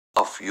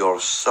of your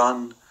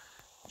Son,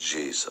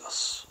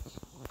 Jesus.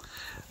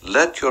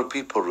 Let your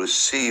people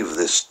receive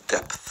this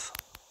depth,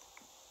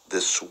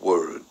 this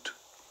word.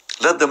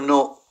 Let them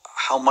know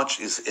how much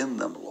is in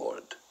them,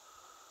 Lord.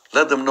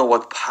 Let them know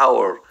what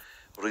power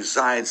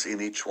resides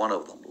in each one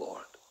of them,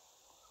 Lord.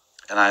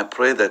 And I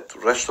pray that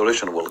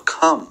restoration will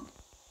come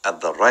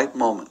at the right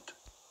moment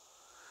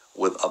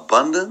with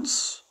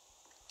abundance.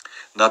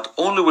 Not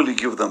only will you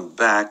give them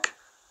back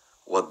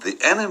what the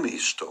enemy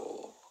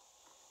stole,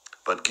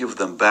 but give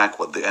them back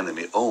what the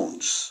enemy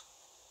owns.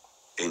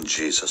 In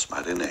Jesus'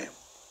 mighty name.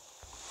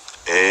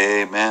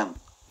 Amen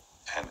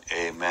and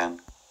amen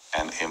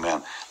and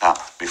amen. Now,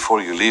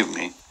 before you leave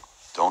me,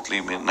 don't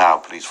leave me now,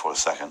 please, for a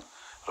second.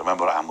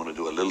 Remember, I'm going to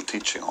do a little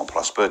teaching on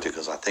prosperity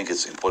because I think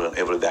it's important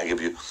every day. I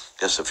give you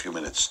just a few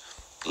minutes,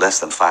 less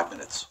than 5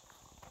 minutes.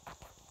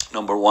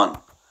 Number one,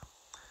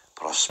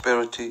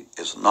 prosperity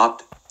is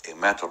not a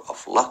matter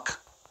of luck.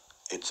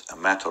 It's a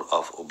matter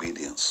of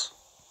obedience.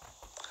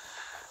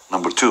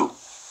 Number two,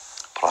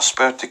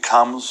 prosperity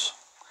comes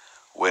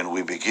when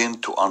we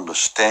begin to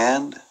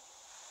understand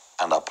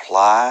and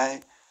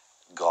apply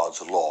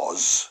God's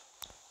laws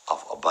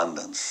of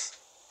abundance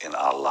in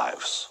our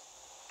lives.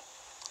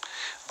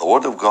 The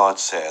Word of God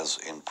says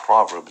in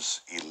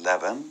Proverbs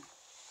 11,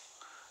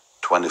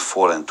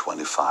 24 and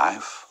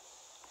 25,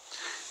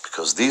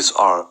 because these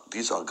are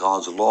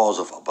God's laws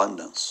of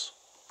abundance.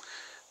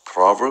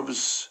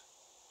 Proverbs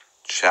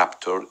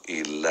chapter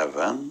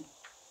 11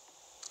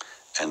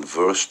 and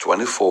verse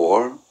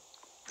 24,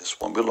 this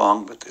won't be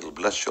long, but it'll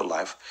bless your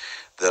life.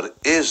 There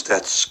is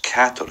that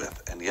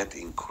scattereth and yet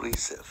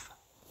increaseth.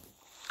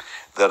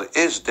 There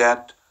is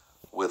that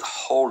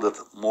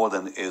withholdeth more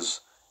than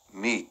is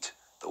meet.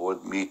 The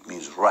word meet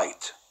means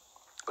right,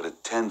 but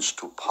it tends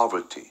to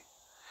poverty.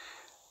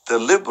 The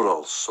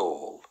liberal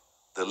soul,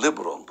 the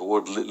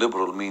word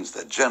liberal means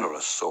the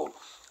generous soul,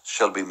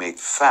 shall be made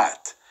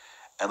fat.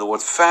 And the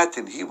word fat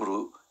in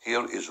Hebrew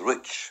here is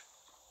rich.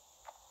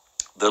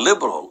 The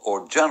liberal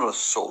or generous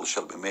soul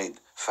shall be made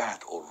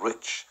fat or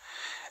rich,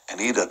 and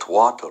he that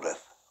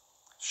watereth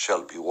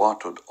shall be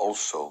watered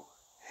also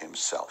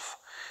himself.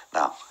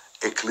 Now,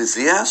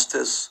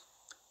 Ecclesiastes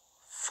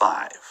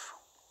 5,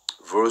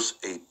 verse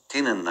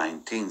 18 and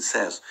 19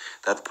 says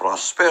that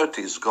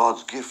prosperity is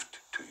God's gift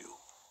to you.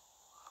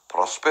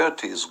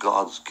 Prosperity is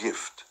God's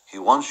gift. He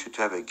wants you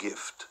to have a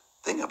gift.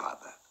 Think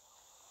about that.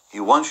 He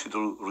wants you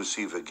to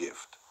receive a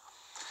gift.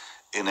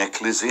 In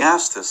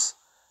Ecclesiastes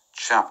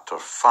chapter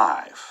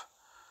 5,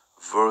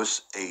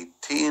 verse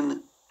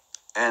 18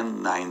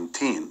 and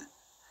 19,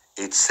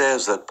 it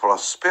says that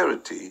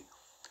prosperity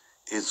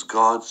is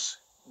God's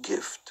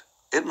gift.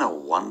 Isn't that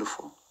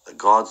wonderful? That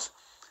God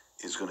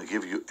is going to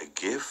give you a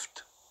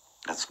gift?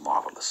 That's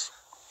marvelous.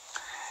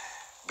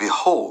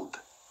 Behold,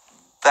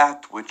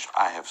 that which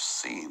I have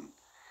seen,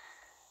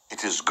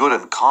 it is good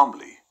and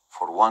comely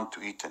for one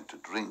to eat and to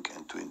drink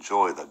and to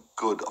enjoy the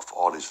good of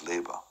all his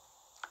labor,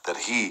 that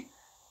he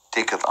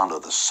taketh under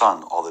the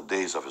sun all the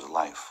days of his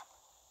life,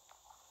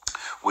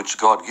 which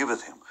God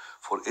giveth him,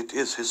 for it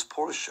is his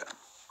portion.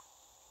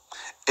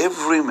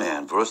 Every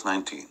man, verse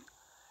 19,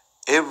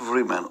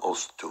 every man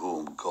also to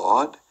whom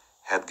God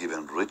hath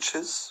given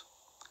riches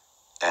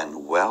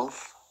and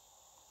wealth,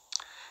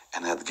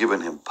 and hath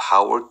given him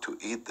power to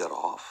eat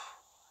thereof,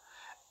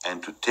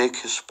 and to take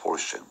his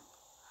portion,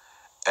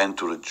 and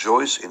to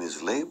rejoice in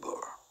his labor.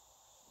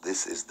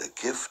 This is the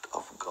gift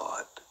of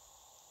God.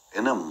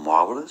 Isn't it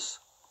marvelous?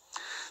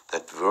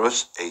 That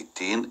verse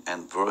 18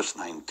 and verse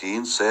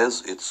 19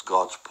 says it's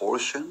God's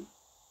portion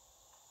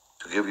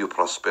to give you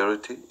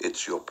prosperity.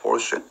 It's your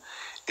portion.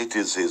 It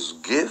is his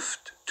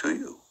gift to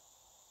you.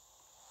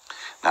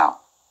 Now,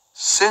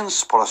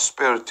 since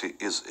prosperity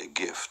is a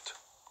gift,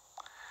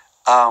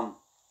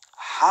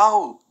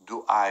 how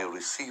do I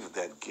receive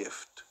that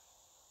gift?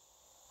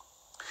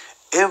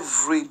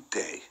 Every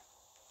day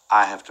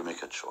I have to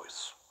make a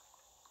choice.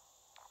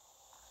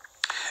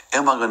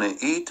 Am I going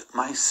to eat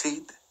my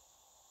seed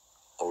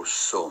or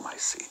sow my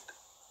seed?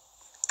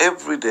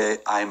 Every day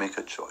I make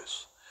a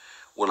choice.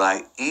 Will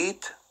I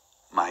eat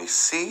my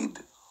seed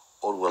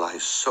or will I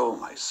sow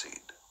my seed?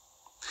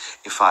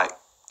 If I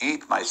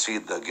eat my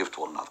seed, the gift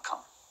will not come.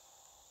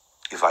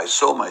 If I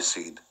sow my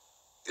seed,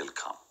 it'll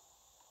come.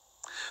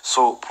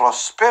 So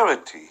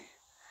prosperity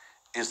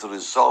is the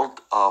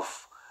result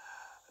of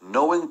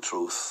knowing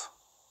truth,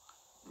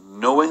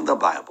 knowing the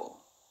Bible,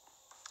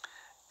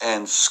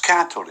 and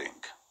scattering.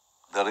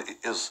 There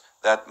is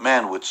that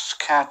man which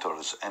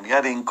scatters and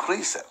yet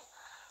increaseth.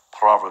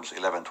 Proverbs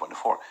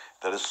 11:24.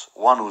 There is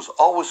one who's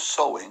always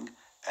sowing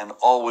and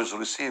always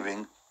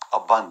receiving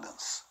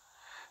abundance.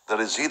 There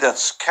is he that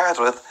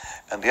scattereth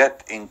and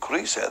yet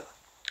increaseth.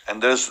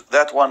 And there's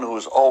that one who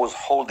is always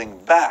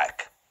holding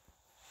back.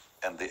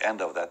 And the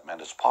end of that man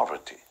is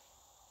poverty.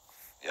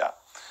 Yeah.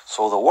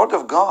 So the Word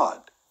of God,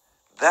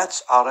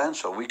 that's our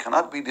answer. We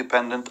cannot be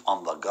dependent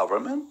on the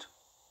government.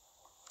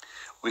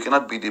 We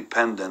cannot be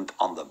dependent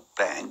on the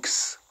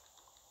banks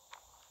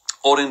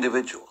or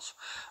individuals.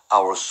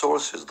 Our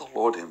source is the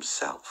Lord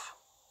himself.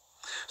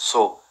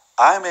 So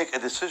I make a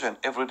decision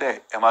every day.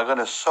 Am I going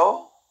to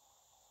sow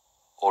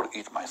or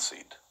eat my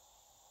seed?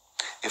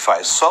 If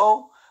I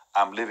sow,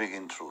 I'm living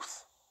in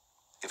truth.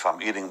 If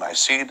I'm eating my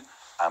seed,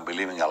 I'm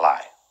believing a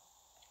lie.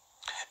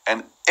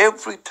 And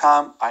every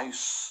time I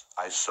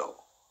sow,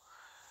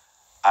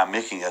 I'm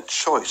making a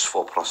choice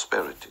for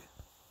prosperity,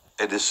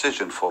 a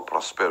decision for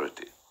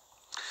prosperity.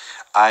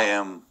 I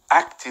am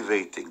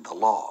activating the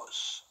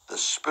laws, the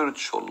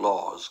spiritual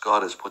laws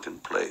God has put in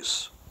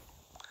place.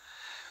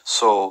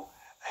 So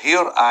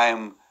here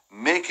I'm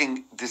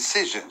making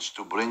decisions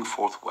to bring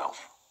forth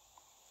wealth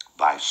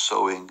by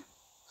sowing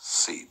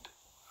seed.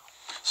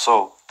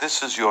 So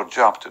this is your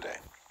job today.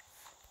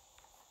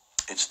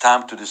 It's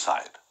time to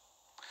decide.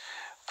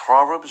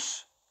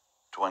 Proverbs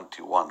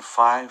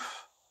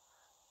 21:5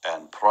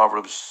 and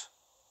Proverbs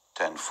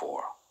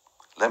 10:4.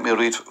 Let me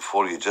read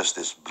for you just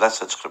this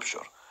blessed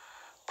scripture.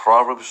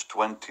 Proverbs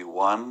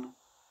 21:5.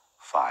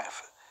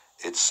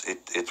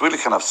 It really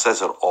kind of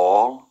says it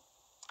all,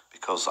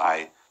 because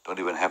I don't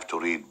even have to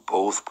read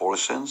both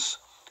portions.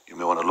 You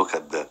may want to look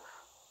at the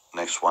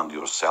next one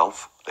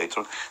yourself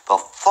later. The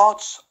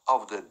thoughts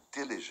of the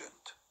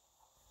diligent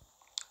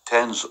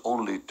tends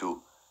only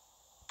to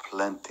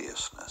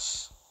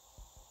plenteousness.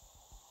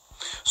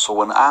 So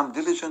when I'm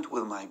diligent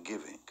with my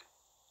giving,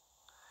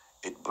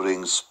 it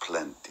brings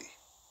plenty.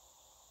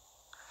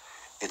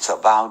 It's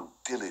about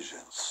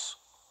diligence.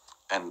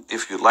 And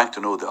if you'd like to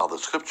know the other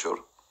scripture,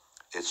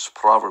 it's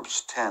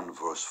Proverbs 10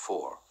 verse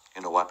 4.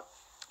 You know what?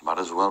 Might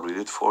as well read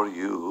it for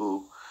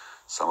you.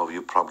 Some of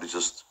you probably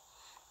just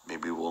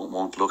maybe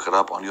won't look it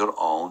up on your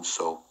own,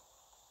 so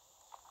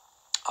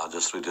I'll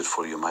just read it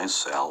for you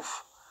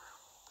myself.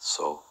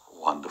 So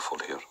wonderful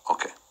here.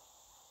 Okay.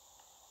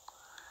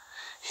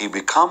 He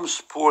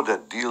becomes poor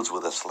that deals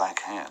with a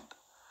slack hand,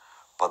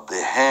 but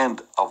the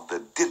hand of the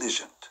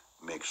diligent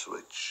makes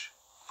rich.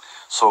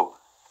 So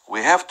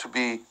we have to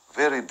be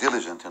very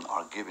diligent in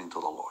our giving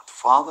to the Lord.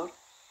 Father,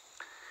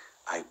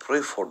 I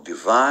pray for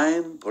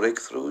divine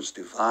breakthroughs,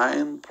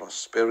 divine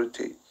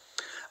prosperity.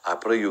 I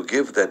pray you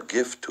give that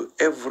gift to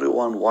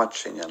everyone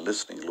watching and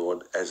listening,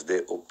 Lord, as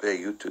they obey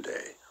you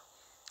today.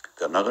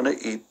 They're not going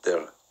to eat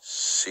their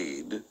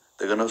seed.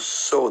 They're going to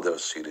sow their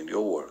seed in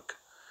your work.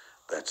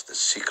 That's the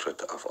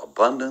secret of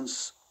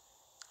abundance,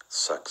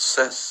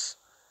 success,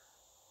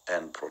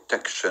 and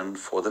protection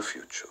for the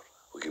future.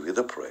 We give you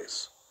the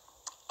praise.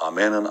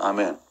 Amen and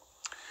amen.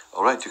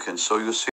 All right, you can sow your seed.